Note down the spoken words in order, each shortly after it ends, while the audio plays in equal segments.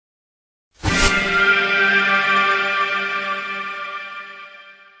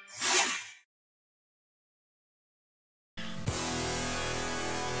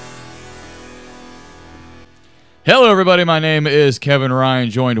Hello, everybody. My name is Kevin Ryan,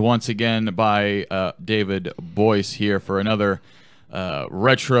 joined once again by David Boyce here for another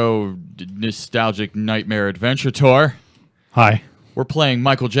retro nostalgic nightmare adventure tour. Hi. We're playing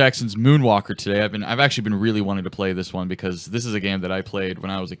Michael Jackson's Moonwalker today. I've actually been really wanting to play this one because this is a game that I played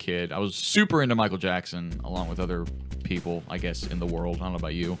when I was a kid. I was super into Michael Jackson, along with other people, I guess, in the world. I don't know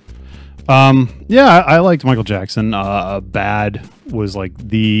about you. Yeah, I liked Michael Jackson. Bad was like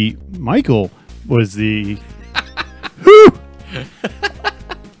the Michael was the.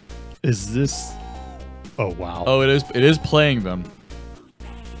 Is this? Oh wow! Oh, it is playing them.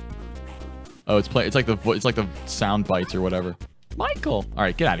 Oh, it's like the sound bites or whatever. Michael. All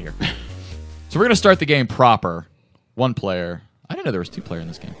right, get out of here. So we're gonna start the game proper. One player. I didn't know there was two player in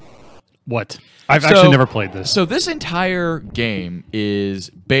this game. What? I've actually never played this. So this entire game is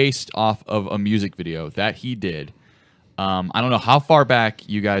based off of a music video that he did. I don't know how far back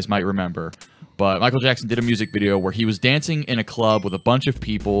you guys might remember, but Michael Jackson did a music video where he was dancing in a club with a bunch of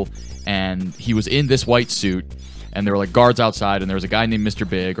people, and he was in this white suit, and there were like guards outside, and there was a guy named Mr.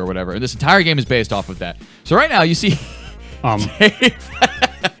 Big or whatever. And this entire game is based off of that. So right now you see,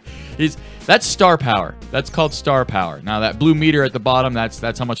 that's star power. That's called star power. Now that blue meter at the bottom,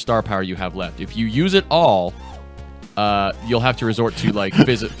 that's how much star power you have left. If you use it all, you'll have to resort to like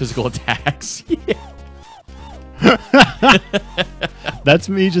physical attacks. That's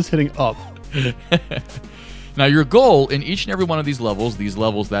me just hitting up. Now your goal in each and every one of these levels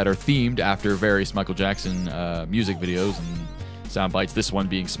that are themed after various Michael Jackson music videos and sound bites, this one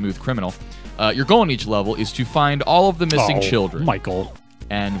being Smooth Criminal, your goal in each level is to find all of the missing children. Michael.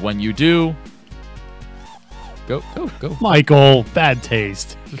 And when you do, go. Michael, bad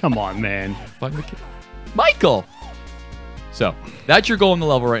taste. Come on, man. Find the kid. Michael! So, that's your goal in the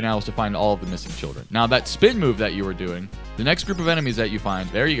level right now, is to find all of the missing children. Now, that spin move that you were doing, the next group of enemies that you find,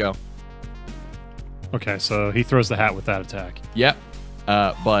 there you go. Okay, so he throws the hat with that attack. Yep.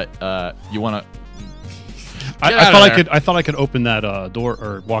 But you want to... I thought I could open that door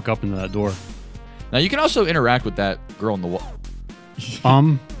or walk up into that door. Now, you can also interact with that girl in the wall.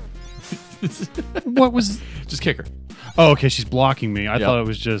 What was... Just kick her. Oh, okay, she's blocking me. I thought it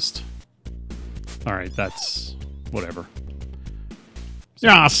was just... All right, that's... whatever.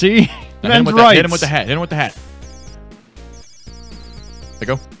 Yeah, see? Men's rights. Hit him with the hat. Hit him with the hat. There you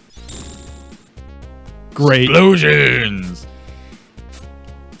go. Great. Explosions!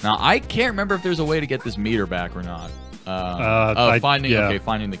 Now, I can't remember if there's a way to get this meter back or not.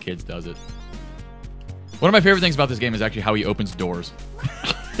 Finding the kids does it. One of my favorite things about this game is actually how he opens doors.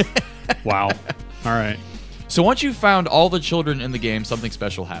 Wow. All right. So once you've found all the children in the game, something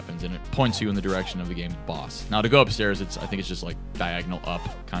special happens, and it points you in the direction of the game's boss. Now, to go upstairs, I think it's just like diagonal up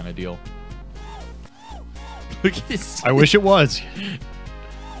kind of deal. I wish it was.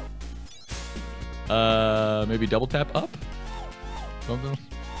 Maybe double tap up?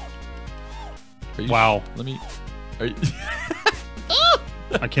 Wow. Are you...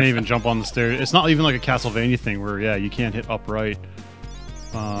 I can't even jump on the stairs. It's not even like a Castlevania thing where, yeah, you can't hit upright.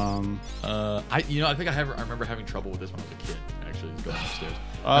 I think I remember having trouble with this when I was a kid. Actually, going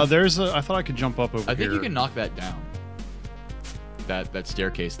upstairs. I thought I could jump up over here. I think you can knock that down. That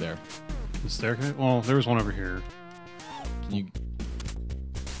staircase there. The staircase? Well, there was one over here. Can you?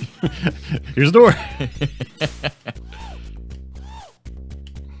 Here's the door.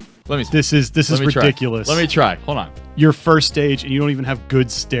 This is ridiculous. Let me try. Hold on. Your first stage, and you don't even have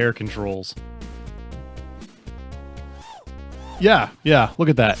good stair controls. Yeah. Look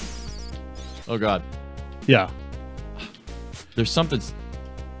at that. Oh God. Yeah. There's something.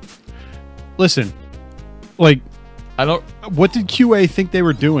 Listen, like, I don't. What did QA think they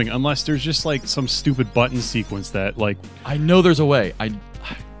were doing? Unless there's just like some stupid button sequence that, like, I know there's a way.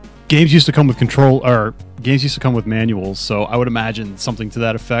 Games used to come with games used to come with manuals, so I would imagine something to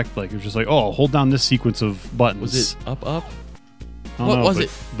that effect. Like, it was just like, oh, hold down this sequence of buttons. Was it up? What was it?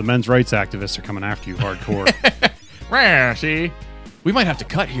 The men's rights activists are coming after you hardcore. See? We might have to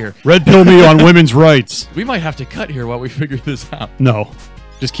cut here. Red pill me on women's rights. We might have to cut here while we figure this out. No.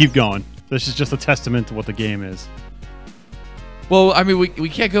 Just keep going. This is just a testament to what the game is. Well, I mean, we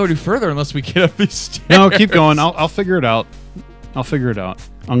can't go any further unless we get up these stairs. No, keep going. I'll figure it out.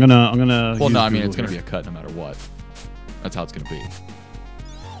 I'm gonna. Well, no, I mean it's gonna be a cut no matter what. That's how it's gonna be.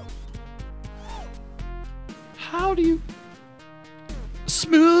 How do you?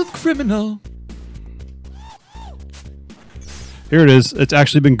 Smooth Criminal. Here it is. It's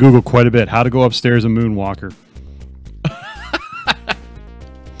actually been Googled quite a bit. How to go upstairs in Moonwalker. How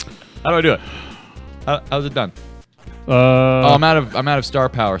do I do it? How's it done? I'm out of star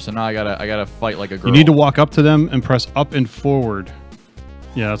power, so now I gotta fight like a girl. You need to walk up to them and press up and forward.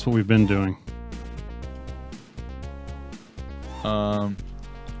 Yeah, that's what we've been doing.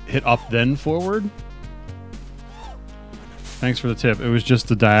 Hit up then forward. Thanks for the tip. It was just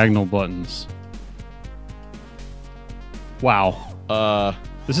the diagonal buttons. Wow.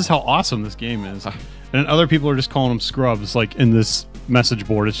 This is how awesome this game is. And other people are just calling them scrubs, like in this message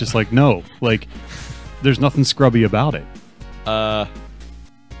board. It's just like, no, like, there's nothing scrubby about it.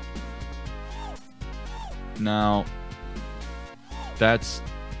 Now, that's...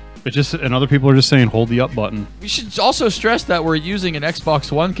 It just, and other people are just saying, hold the up button. We should also stress that we're using an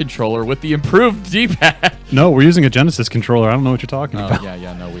Xbox One controller with the improved D-pad. No, we're using a Genesis controller. I don't know what you're talking about.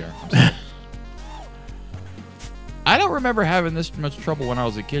 Yeah, no, we are. I'm sorry. I don't remember having this much trouble when I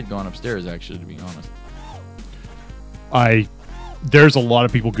was a kid going upstairs, actually, to be honest. There's a lot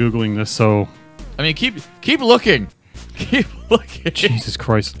of people Googling this, so... I mean, keep looking. Keep looking. Jesus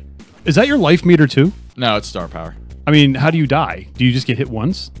Christ. Is that your life meter, too? No, it's star power. I mean, how do you die? Do you just get hit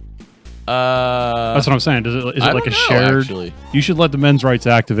once? That's what I'm saying. Is it like a shared... Actually. You should let the men's rights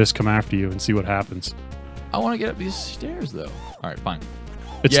activists come after you and see what happens. I want to get up these stairs, though. All right, fine.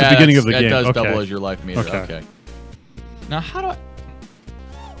 It's the beginning of the game. It does okay. double as your life meter. Okay. Now, how do I...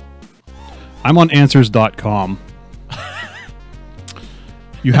 I'm on answers.com.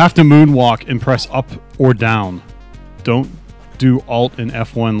 You have to moonwalk and press up or down. Don't do Alt and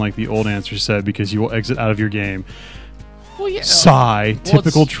F1 like the old answer said because you will exit out of your game. Well, yeah. Sigh.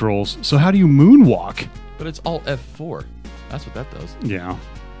 Typical trolls. So how do you moonwalk? But it's Alt F4. That's what that does. Yeah.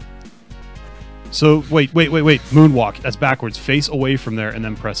 So, wait. Moonwalk. That's backwards. Face away from there and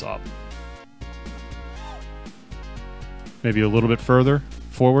then press up. Maybe a little bit further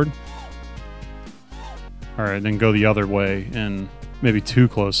forward. All right, then go the other way and maybe too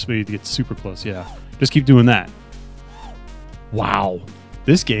close. Maybe to get super close. Yeah. Just keep doing that. Wow.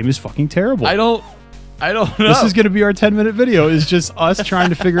 This game is fucking terrible. I don't know. This is going to be our 10-minute video. It's just us trying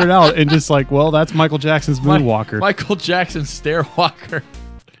to figure it out and just like, well, that's Michael Jackson's Moonwalker. Michael Jackson's Stairwalker.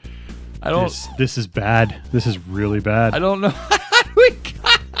 I don't... This is bad. This is really bad. I don't know.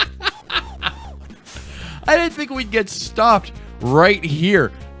 I didn't think we'd get stopped right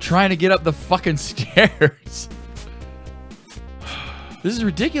here trying to get up the fucking stairs. This is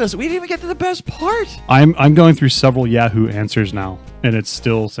ridiculous. We didn't even get to the best part. I'm going through several Yahoo answers now, and it's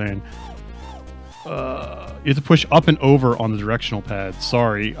still saying you have to push up and over on the directional pad.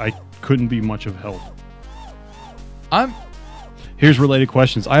 Sorry, I couldn't be much of help. Here's related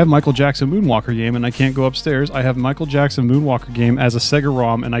questions. I have Michael Jackson Moonwalker game and I can't go upstairs. I have Michael Jackson Moonwalker game as a Sega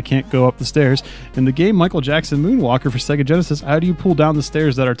ROM and I can't go up the stairs. In the game Michael Jackson Moonwalker for Sega Genesis, how do you pull down the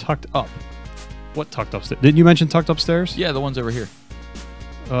stairs that are tucked up? What tucked upstairs? Didn't you mention tucked upstairs? Yeah, the ones over here.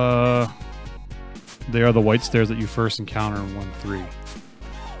 They are the white stairs that you first encounter in 1-3.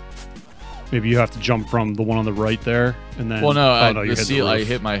 Maybe you have to jump from the one on the right there and then... Well, no, you hit the roof. I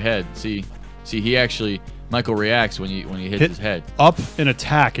hit my head. See, he actually... Michael reacts when he hits his head. Up and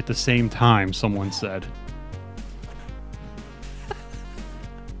attack at the same time, someone said.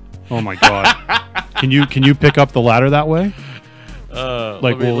 Oh my god. Can you pick up the ladder that way?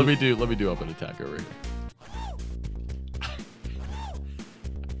 Let me do up and attack over here.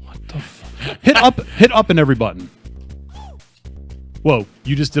 What the fuck? Hit up in every button. Whoa,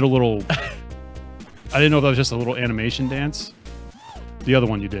 you just did a little... I didn't know if that was just a little animation dance. The other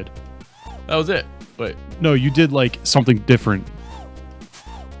one you did. That was it. Wait. No, you did like something different.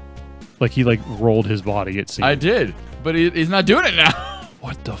 Like he like rolled his body, it seemed. I did, but he's not doing it now.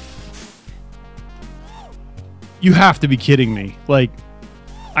 What the You have to be kidding me. Like,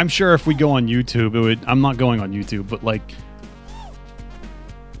 I'm sure if we go on YouTube, it would... I'm not going on YouTube, but like...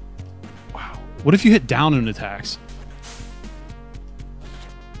 Wow. What if you hit down in attacks?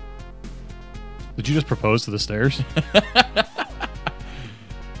 Did you just propose to the stairs?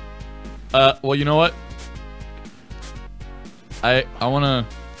 Well, you know what? I want to...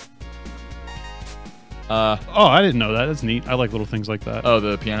 oh, I didn't know that. That's neat. I like little things like that. Oh,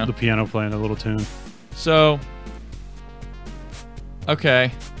 the piano? The piano playing a little tune. So...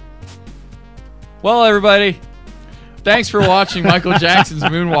 Okay. Well, everybody, thanks for watching Michael Jackson's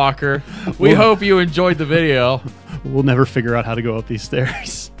Moonwalker. We hope you enjoyed the video. We'll never figure out how to go up these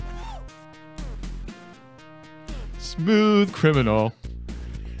stairs. Smooth criminal.